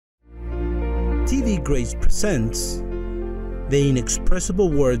TvGrace presents the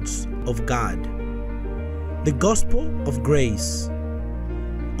inexpressible words of God, the gospel of grace,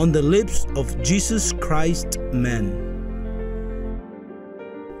 on the lips of Jesus Christ man.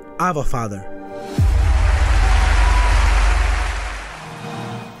 Abba, Father.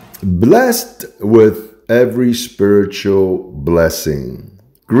 Blessed with every spiritual blessing.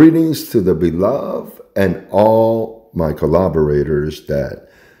 Greetings to the beloved and all my collaborators that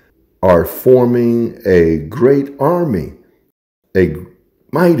are forming a great army, a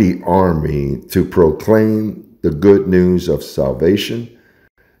mighty army to proclaim the good news of salvation,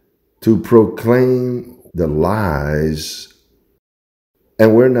 to proclaim the lies.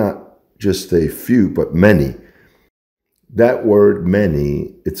 And we're not just a few, but many. That word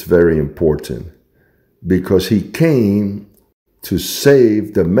many, it's very important because he came to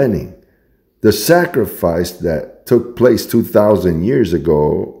save the many. The sacrifice that took place 2,000 years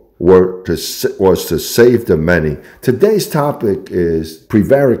ago was to save the many. Today's topic is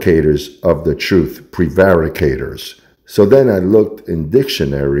prevaricators of the truth, prevaricators. So then I looked in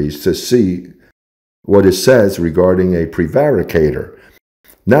dictionaries to see what it says regarding a prevaricator.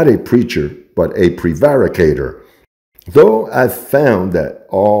 Not a preacher, but a prevaricator. Though I've found that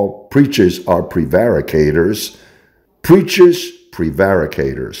all preachers are prevaricators, preachers,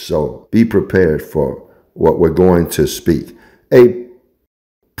 prevaricators. So be prepared for what we're going to speak. A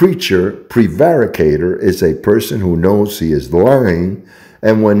preacher, prevaricator, is a person who knows he is lying,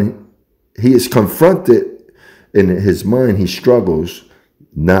 and when he is confronted in his mind, he struggles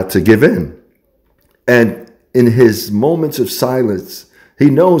not to give in. And in his moments of silence,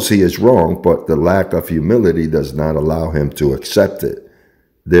 he knows he is wrong, but the lack of humility does not allow him to accept it.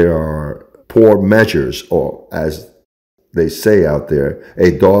 There are poor measures, or as they say out there,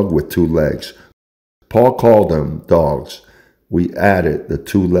 a dog with two legs. Paul called them dogs. We added the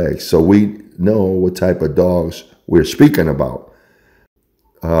two legs, so we know what type of dogs we're speaking about.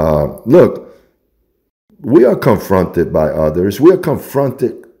 Look, we are confronted by others. We are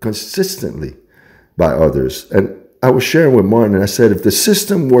confronted consistently by others. And I was sharing with Martin, and I said, if the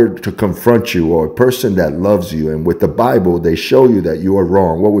system were to confront you, or a person that loves you, and with the Bible, they show you that you are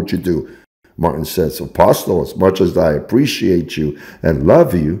wrong, what would you do? Martin says, Apostle, as much as I appreciate you and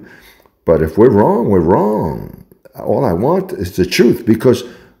love you, but if we're wrong, we're wrong. All I want is the truth, because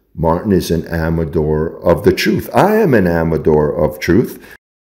Martin is an amador of the truth. I am an amador of truth.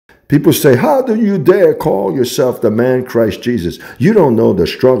 People say, how do you dare call yourself the man Christ Jesus? You don't know the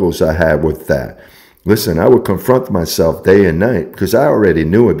struggles I had with that. Listen, I would confront myself day and night because I already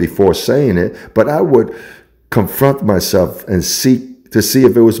knew it before saying it, but I would confront myself and seek to see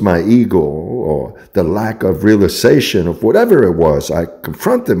if it was my ego or the lack of realization of whatever it was. I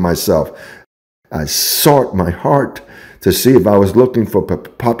confronted myself. I sought my heart to see if I was looking for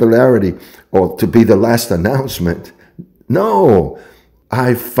popularity or to be the last announcement. No,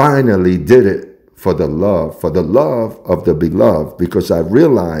 I finally did it for the love of the beloved, because I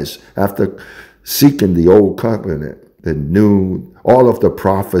realized after seeking the old covenant, the new, all of the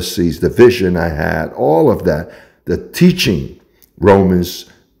prophecies, the vision I had, all of that, the teaching, Romans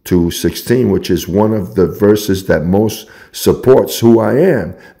 2:16, which is one of the verses that most supports who I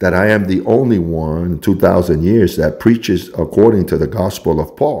am, that I am the only one in 2,000 years that preaches according to the gospel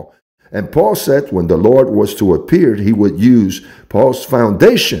of Paul. And Paul said when the Lord was to appear, he would use Paul's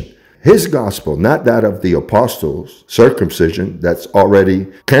foundation, his gospel, not that of the apostles, circumcision, that's already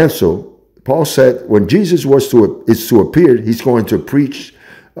canceled. Paul said when Jesus is to appear, he's going to preach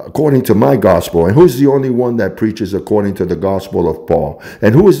according to my gospel. And who's the only one that preaches according to the gospel of Paul?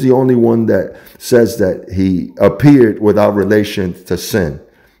 And who is the only one that says that he appeared without relation to sin,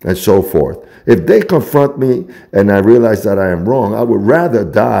 and so forth? If they confront me and I realize that I am wrong, I would rather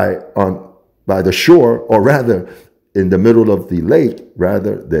die by the shore, or rather in the middle of the lake,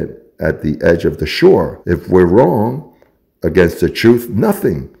 rather than at the edge of the shore. If we're wrong against the truth,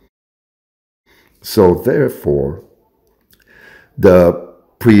 nothing. So therefore, the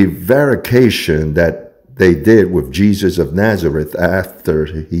prevarication that they did with Jesus of Nazareth after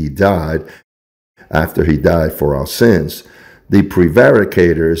he died for our sins, the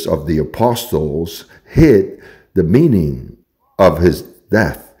prevaricators of the apostles hid the meaning of his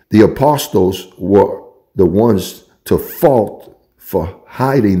death. The apostles were the ones to fault for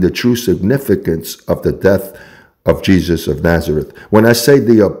hiding the true significance of the death of Jesus of Nazareth. When I say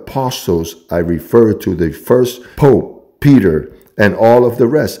the apostles, I refer to the first Pope, Peter, and all of the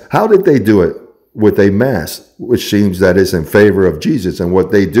rest. How did they do it? With a mass, which seems that is in favor of Jesus. And what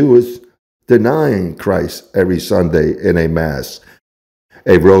they do is denying Christ every Sunday in a mass.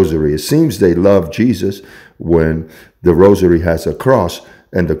 a rosary. It seems they love Jesus when the rosary has a cross,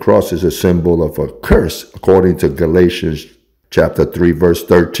 And the cross is a symbol of a curse, according to Galatians chapter 3, verse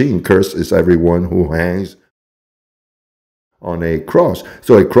 13. Cursed is everyone who hangs on a cross.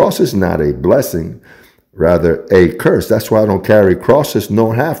 So a cross is not a blessing, rather a curse. That's why I don't carry crosses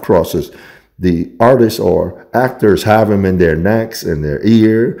nor have crosses. The artists or actors have them in their necks, in their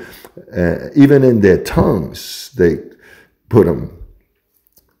ear, even in their tongues, they put them.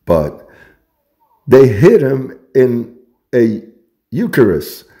 But they hid them in a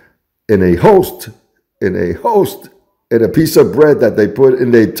Eucharist, in a host, in a piece of bread that they put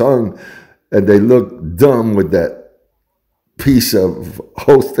in their tongue, and they look dumb with that piece of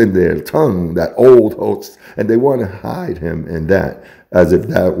host in their tongue, that old host, and they want to hide him in that as if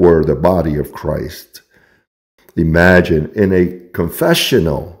that were the body of Christ. Imagine in a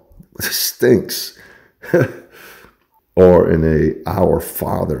confessional, stinks, or in a Our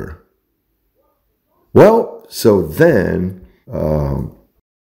Father. Well, so then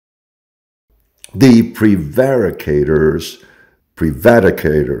the Prevaricators,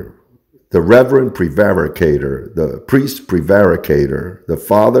 the Reverend Prevaricator, the priest Prevaricator, the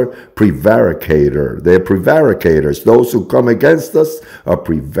Father Prevaricator. They're Prevaricators. Those who come against us are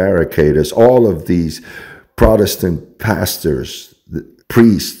Prevaricators. All of these Protestant pastors,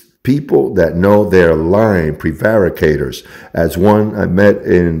 priests, people that know their line, Prevaricators. As one I met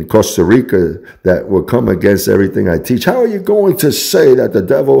in Costa Rica that will come against everything I teach. How are you going to say that the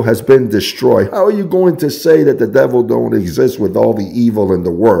devil has been destroyed? How are you going to say that the devil don't exist with all the evil in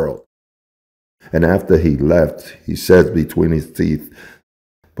the world? And after he left, he said between his teeth,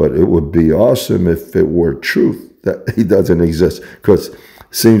 but it would be awesome if it were truth that he doesn't exist. Because it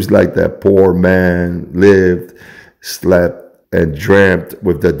seems like that poor man lived, slept, and dreamt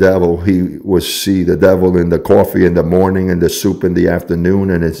with the devil. He would see the devil in the coffee in the morning and the soup in the afternoon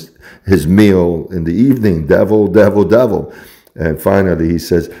and his meal in the evening. Devil, devil, devil. And finally he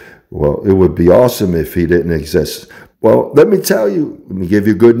says, well, it would be awesome if he didn't exist. Well, let me tell you, let me give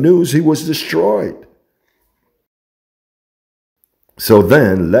you good news. He was destroyed. So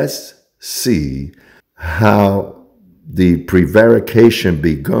then let's see how the prevarication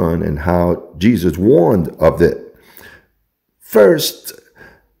begun and how Jesus warned of it. First,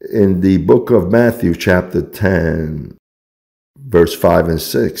 in the book of Matthew, chapter 10, verse 5 and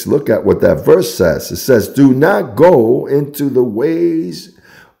 6, look at what that verse says. It says, do not go into the ways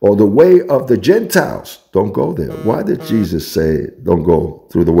or the way of the Gentiles. Don't go there. Why did Jesus say, don't go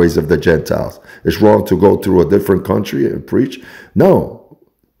through the ways of the Gentiles? It's wrong to go through a different country and preach? No.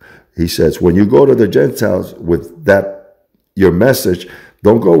 He says, when you go to the Gentiles with that, your message,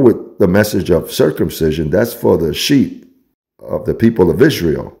 don't go with the message of circumcision. That's for the sheep of the people of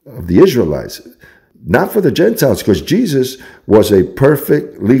Israel, of the Israelites, not for the Gentiles, because Jesus was a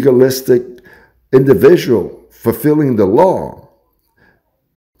perfect, legalistic individual fulfilling the law.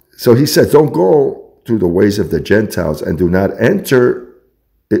 So he said, don't go through the ways of the Gentiles and do not enter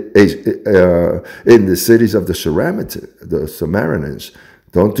in the cities of the Samaritans.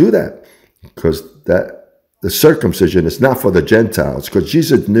 Don't do that, because the circumcision is not for the Gentiles, because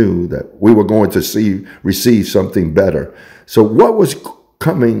Jesus knew that we were going to receive something better. So what was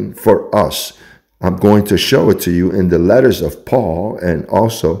coming for us? I'm going to show it to you in the letters of Paul and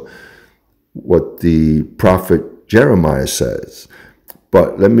also what the prophet Jeremiah says.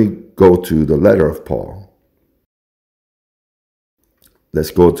 But let me go to the letter of Paul.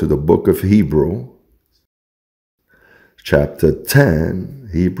 Let's go to the book of Hebrews, chapter 10.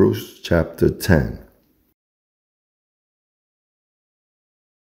 Hebrews chapter 10.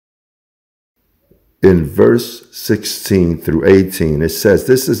 In verse 16 through 18, it says,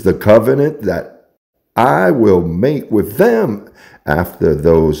 this is the covenant that I will make with them after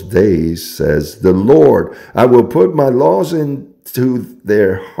those days, says the Lord. I will put my laws into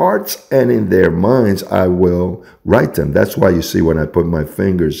their hearts, and in their minds I will write them. That's why you see when I put my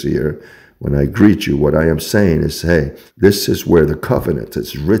fingers here, when I greet you, what I am saying is, hey, this is where the covenant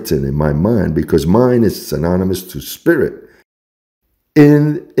is written in my mind, because mind is synonymous to spirit.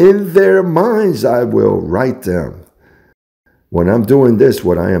 In their minds, I will write them. When I'm doing this,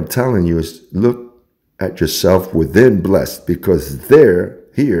 what I am telling you is look at yourself within blessed, because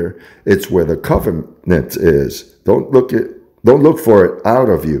here, it's where the covenant is. Don't look for it out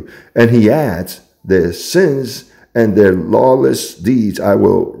of you. And he adds, their sins and their lawless deeds I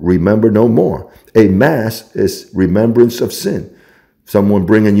will remember no more. A mass is remembrance of sin. Someone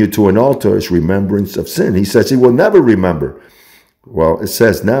bringing you to an altar is remembrance of sin. He says he will never remember. Well, it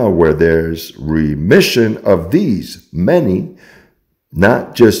says now where there's remission of these many,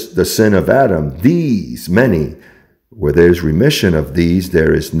 not just the sin of Adam, these many, where there's remission of these,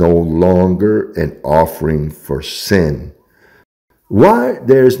 there is no longer an offering for sin. Why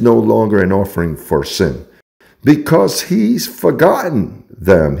there is no longer an offering for sin? Because he's forgotten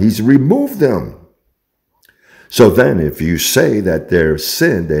them. He's removed them. So then if you say that there's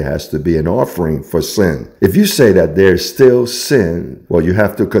sin, there has to be an offering for sin. If you say that there's still sin, well, you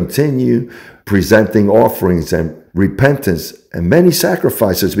have to continue presenting offerings and repentance and many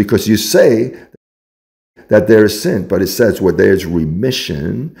sacrifices, because you say that there is sin. But it says where there's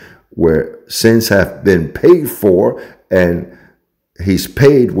remission, where sins have been paid for, and he's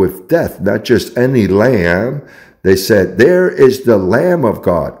paid with death, not just any lamb. They said, there is the Lamb of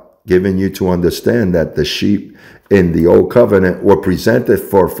God, giving you to understand that the sheep in the old covenant were presented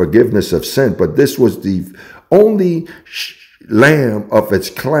for forgiveness of sin. But this was the only lamb of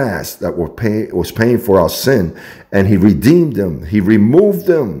its class that was paying for our sin. And he redeemed them. He removed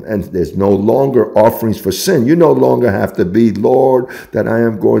them. And there's no longer offerings for sin. You no longer have to be, Lord, that I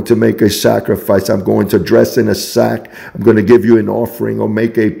am going to make a sacrifice. I'm going to dress in a sack. I'm going to give you an offering, or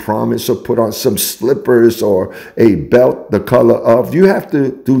make a promise, or put on some slippers or a belt the color of. You have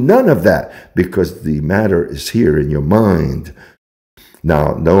to do none of that, because the matter is here in your mind.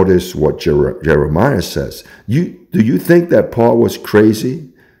 Now, notice what Jeremiah says. Do you think that Paul was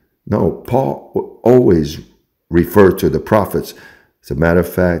crazy? No, Paul always referred to the prophets. As a matter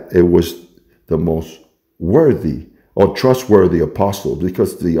of fact, it was the most worthy or trustworthy apostle,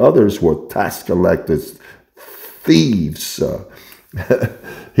 because the others were tax collectors, thieves.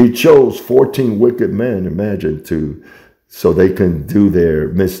 He chose 14 wicked men, imagine, so they can do their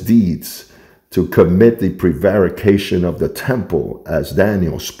misdeeds, to commit the prevarication of the temple, as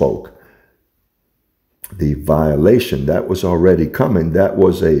Daniel spoke. The violation, that was already coming. That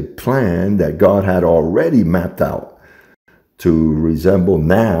was a plan that God had already mapped out to resemble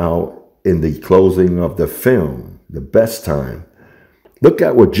now in the closing of the film, the best time. Look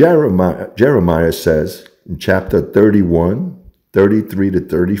at what Jeremiah says in chapter 31, 33 to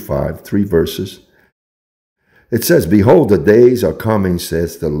 35, 3 verses. It says, behold, the days are coming,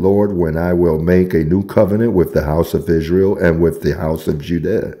 says the Lord, when I will make a new covenant with the house of Israel and with the house of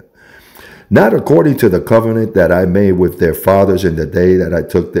Judah. Not according to the covenant that I made with their fathers in the day that I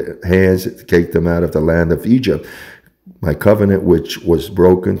took their hands to take them out of the land of Egypt. My covenant which was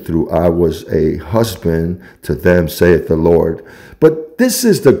broken through I was a husband to them, saith the Lord. But this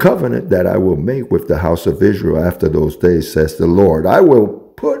is the covenant that I will make with the house of Israel after those days, says the Lord. I will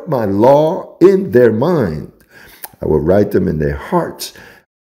put my law in their mind. I will write them in their hearts,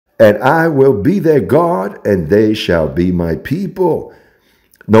 and I will be their God, and they shall be my people.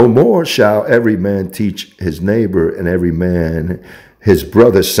 No more shall every man teach his neighbor and every man his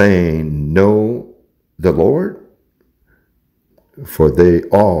brother, saying, know the Lord, for they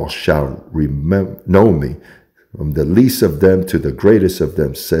all shall know me, from the least of them to the greatest of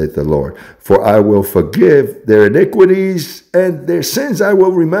them, saith the Lord. For I will forgive their iniquities, and their sins I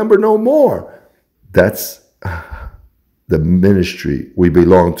will remember no more. That's the ministry we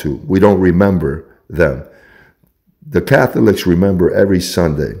belong to. We don't remember them. The Catholics remember every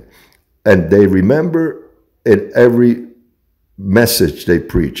Sunday, and they remember in every message they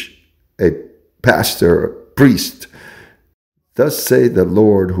preach. A pastor, a priest, thus say the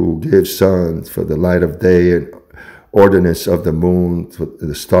Lord, who gives sun for the light of day and ordinance of the moon, for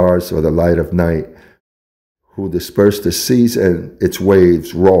the stars for the light of night, who dispersed the seas and its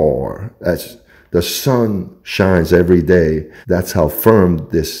waves roar, as the sun shines every day. That's how firm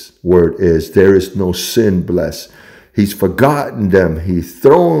this word is. There is no sin blessed. He's forgotten them. He's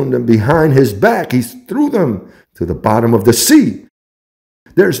thrown them behind his back. He's threw them to the bottom of the sea.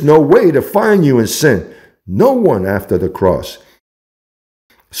 There's no way to find you in sin. No one after the cross.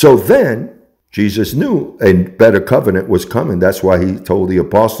 So then, Jesus knew a better covenant was coming. That's why he told the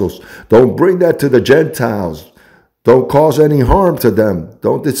apostles, don't bring that to the Gentiles. Don't cause any harm to them.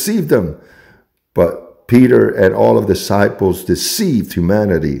 Don't deceive them. But Peter and all of the disciples deceived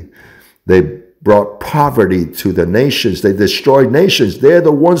humanity. They brought poverty to the nations. They destroyed nations. They're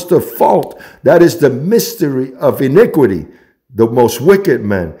the ones to fault. That is the mystery of iniquity, the most wicked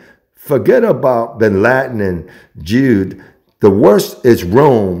men. Forget about Bin Laden and Jude. The worst is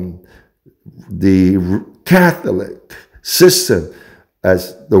Rome, the Catholic system.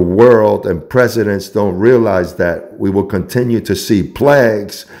 As the world and presidents don't realize that, we will continue to see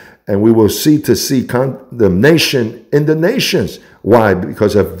plagues, and we will see condemnation in the nations. Why?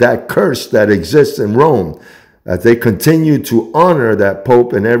 Because of that curse that exists in Rome. As they continue to honor that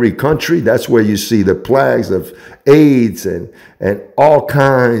pope in every country, that's where you see the plagues of AIDS and all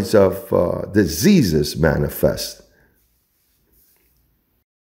kinds of diseases manifest.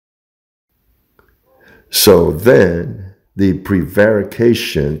 So then, the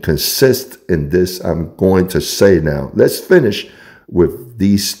prevarication consists in this I'm going to say now. Let's finish with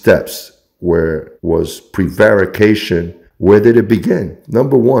these steps where was prevarication. Where did it begin?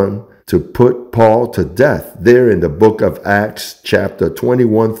 Number one, to put Paul to death. There in the book of Acts, chapter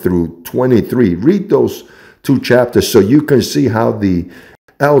 21 through 23. Read those two chapters so you can see how the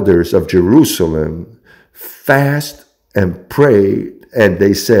elders of Jerusalem fast and prayed, and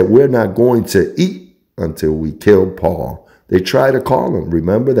they said, we're not going to eat until we kill Paul. They tried to call him.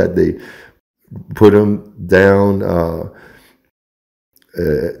 Remember that they put him down on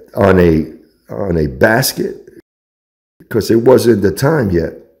a basket because it wasn't the time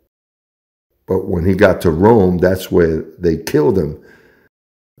yet. But when he got to Rome, that's where they killed him.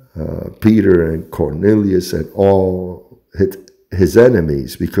 Peter and Cornelius and all his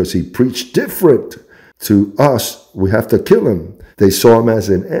enemies, because he preached different to us. We have to kill him. They saw him as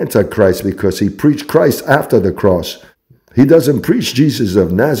an antichrist because he preached Christ after the cross. He doesn't preach Jesus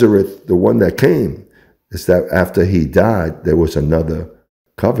of Nazareth, the one that came. It's that after he died, there was another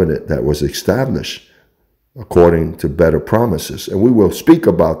covenant that was established according to better promises. And we will speak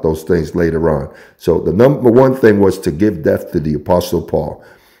about those things later on. So the number one thing was to give death to the Apostle Paul.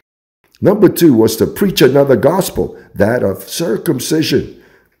 Number two was to preach another gospel, that of circumcision.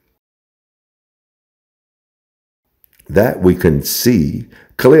 That we can see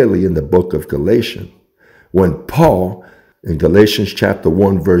clearly in the book of Galatians. When Paul, in Galatians chapter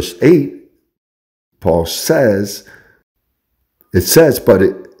 1, verse 8, Paul says,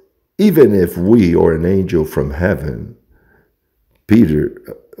 even if we or an angel from heaven, Peter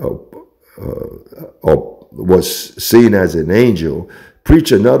was seen as an angel,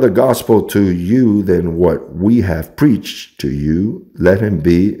 preach another gospel to you than what we have preached to you, let him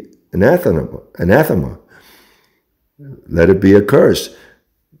be anathema. Let it be a curse.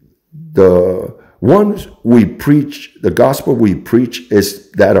 The ones we preach, the gospel we preach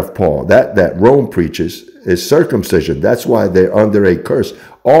is that of Paul. That Rome preaches is circumcision. That's why they're under a curse.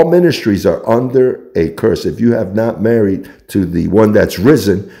 All ministries are under a curse. If you have not married to the one that's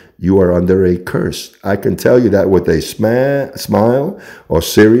risen, you are under a curse. I can tell you that with a smile or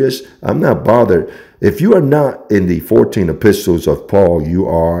serious. I'm not bothered. If you are not in the 14 epistles of Paul, you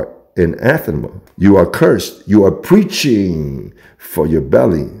are anathema. You are cursed. You are preaching for your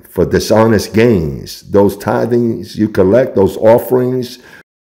belly, for dishonest gains. Those tithings you collect, those offerings,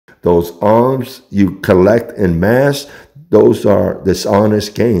 those alms you collect en masse, those are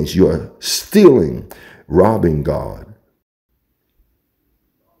dishonest gains. You are stealing, robbing God.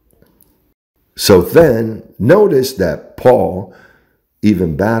 So then, notice that Paul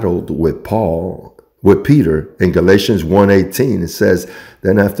even battled with Peter in Galatians 1:18. It says,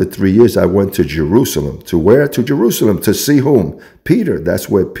 then after 3 years, I went to Jerusalem. To where? To Jerusalem. To see whom? Peter. That's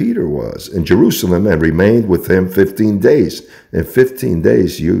where Peter was, in Jerusalem, and remained with him 15 days. In 15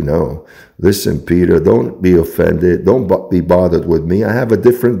 days, listen, Peter, don't be offended. Don't be bothered with me. I have a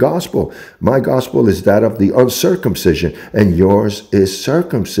different gospel. My gospel is that of the uncircumcision, and yours is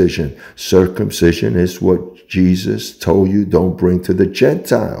circumcision. Circumcision is what Jesus told you don't bring to the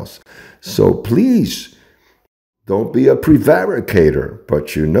Gentiles. So please, don't be a prevaricator.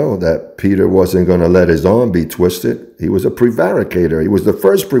 But you know that Peter wasn't going to let his arm be twisted. He was a prevaricator. He was the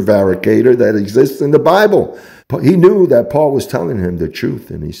first prevaricator that exists in the Bible. But he knew that Paul was telling him the truth.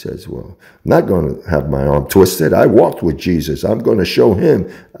 And he says, well, I'm not going to have my arm twisted. I walked with Jesus. I'm going to show him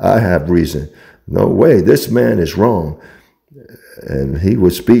I have reason. No way. This man is wrong. And he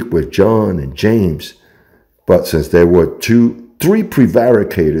would speak with John and James. But since there were three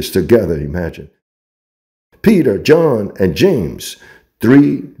prevaricators together, imagine. Peter, John, and James,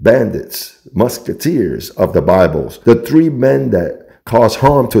 three bandits, musketeers of the Bibles, the three men that cause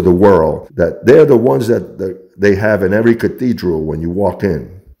harm to the world, that they're the ones that they have in every cathedral when you walk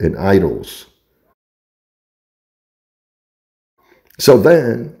in idols. So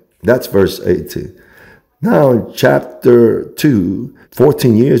then, that's verse 18. Now in chapter 2,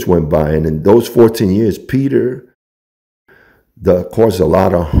 14 years went by, and in those 14 years, Peter caused a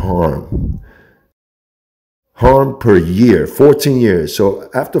lot of harm. Harm per year, 14 years. So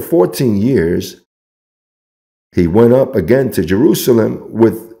after 14 years, he went up again to Jerusalem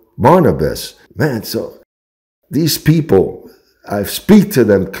with Barnabas. Man, so these people, I speak to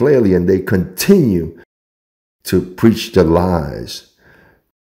them clearly, and they continue to preach the lies.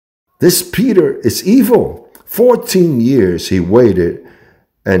 This Peter is evil. 14 years he waited,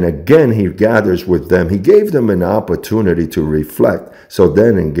 and again he gathers with them. He gave them an opportunity to reflect. So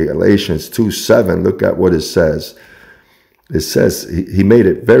then in Galatians 2:7, look at what it says. It says, he made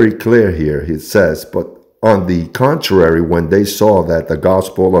it very clear here. It says, but on the contrary, when they saw that the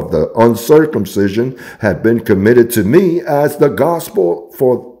gospel of the uncircumcision had been committed to me, as the gospel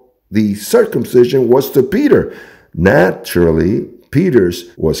for the circumcision was to Peter, naturally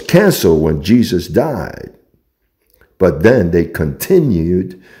Peter's was canceled when Jesus died. But then they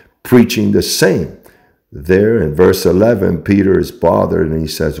continued preaching the same. There in verse 11, Peter is bothered and he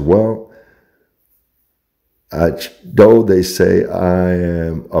says, well, though they say I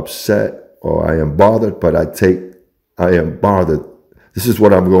am upset or I am bothered, but I am bothered. This is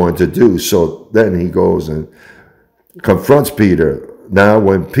what I'm going to do. So then he goes and confronts Peter. Now,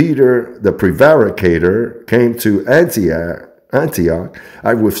 when Peter, the prevaricator, came to Antioch,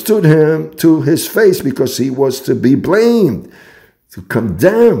 I withstood him to his face because he was to be blamed, to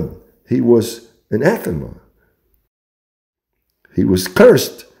condemn. He was anathema. He was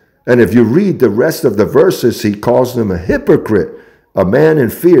cursed. And if you read the rest of the verses, he calls him a hypocrite, a man in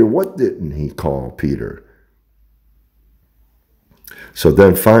fear. What didn't he call Peter? So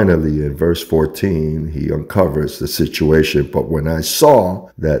then finally in verse 14, he uncovers the situation. But when I saw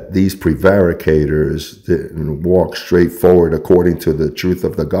that these prevaricators didn't walk straight forward according to the truth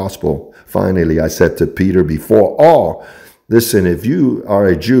of the gospel, finally I said to Peter before all, listen, if you are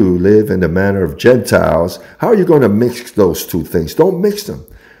a Jew, live in the manner of Gentiles, how are you going to mix those two things? Don't mix them.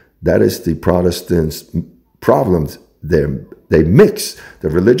 That is the Protestants' problem. They mix. The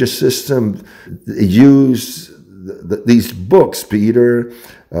religious system use these books, Peter,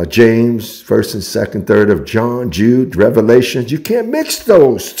 James, 1st and 2nd, 3rd of John, Jude, Revelations. You can't mix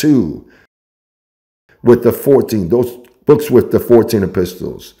those two with the 14, those books with the 14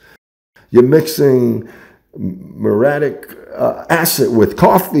 epistles. You're mixing muriatic acid with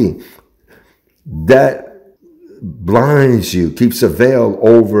coffee. That blinds you, keeps a veil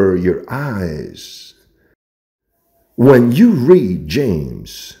over your eyes. When you read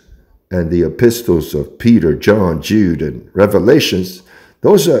James and the epistles of Peter, John, Jude, and Revelations,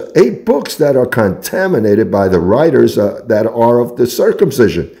 those are 8 books that are contaminated by the writers that are of the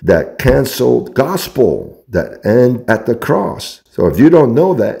circumcision, that canceled gospel, that end at the cross. So if you don't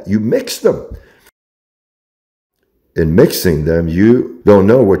know that, you mix them. In mixing them, you don't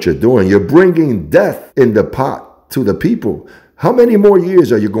know what you're doing. You're bringing death in the pot to the people. How many more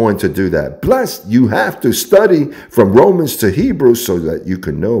years are you going to do that? Plus, you have to study from Romans to Hebrews so that you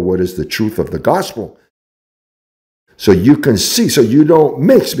can know what is the truth of the gospel. So you can see, so you don't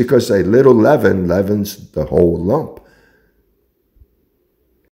mix, because a little leaven leavens the whole lump.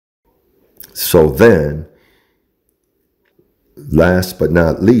 So then, last but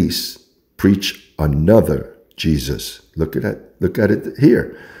not least, preach another Jesus. Look at it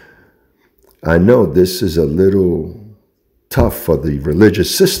here. I know this is a little tough for the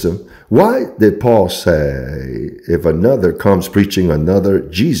religious system. Why did Paul say, if another comes preaching another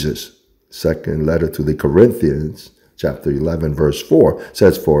Jesus? Second letter to the Corinthians, chapter 11, verse 4,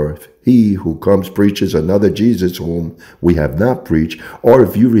 says, for if he who comes preaches another Jesus whom we have not preached, or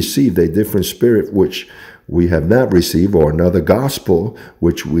if you received a different spirit which we have not received, or another gospel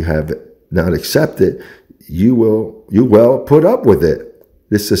which we have not accepted, you will put up with it.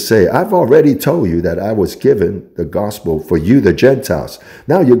 This is to say, I've already told you that I was given the gospel for you, the Gentiles.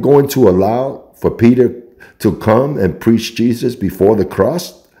 Now you're going to allow for Peter to come and preach Jesus before the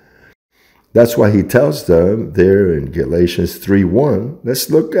cross? That's why he tells them there in Galatians 3:1. Let's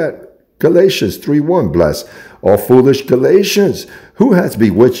look at Galatians 3:1. Bless all foolish Galatians. Who has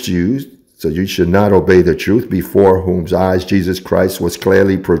bewitched you so you should not obey the truth, before whose eyes Jesus Christ was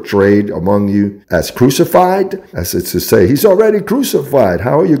clearly portrayed among you as crucified? As it's to say, he's already crucified.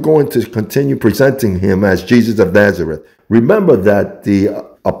 How are you going to continue presenting him as Jesus of Nazareth? Remember that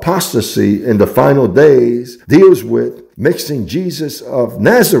the apostasy in the final days deals with mixing Jesus of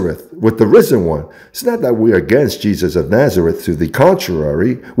Nazareth with the risen one. It's not that we're against Jesus of Nazareth. To the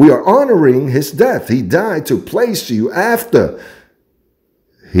contrary, we are honoring his death. He died to place you after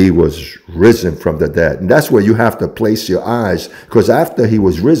he was risen from the dead. And that's where you have to place your eyes, because after he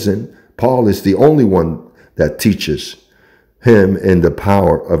was risen, Paul is the only one that teaches him in the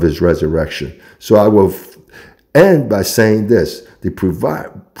power of his resurrection. So I will end by saying this. The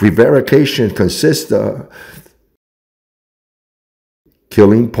prevarication consists of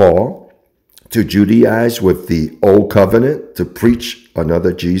killing Paul, to Judaize with the old covenant, to preach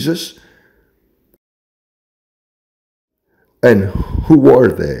another Jesus. And who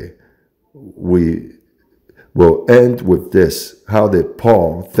were they? We will end with this. How did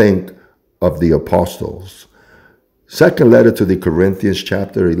Paul think of the apostles? Second letter to the Corinthians,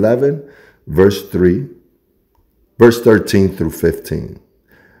 chapter 11, verse 13 through 15.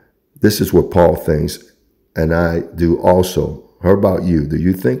 This is what Paul thinks, and I do also. How about you? Do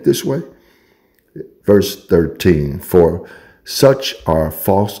you think this way? Verse 13, for such are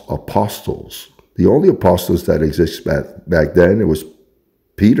false apostles. The only apostles that exist back then, it was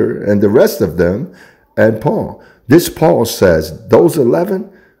Peter and the rest of them and Paul. This Paul says those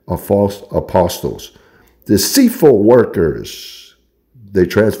 11 are false apostles, deceitful workers. They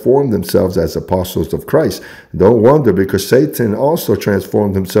transform themselves as apostles of Christ. Don't wonder, because Satan also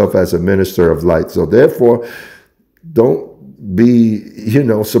transformed himself as a minister of light. So therefore, don't be,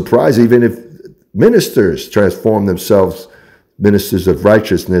 surprised even if ministers transform themselves ministers of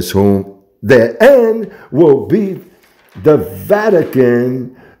righteousness, whom their end will be the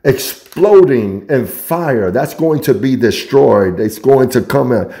Vatican exploding in fire. That's going to be destroyed. It's going to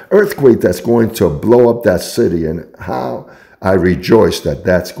come an earthquake that's going to blow up that city. And how I rejoice that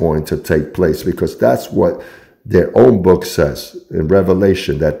that's going to take place, because that's what their own book says in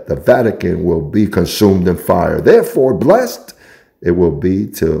Revelation, that the Vatican will be consumed in fire. Therefore, blessed it will be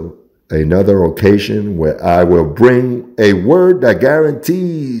till another occasion where I will bring a word that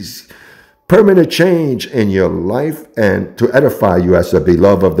guarantees permanent change in your life and to edify you as the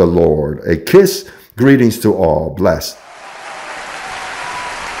beloved of the Lord. A kiss, greetings to all, blessed.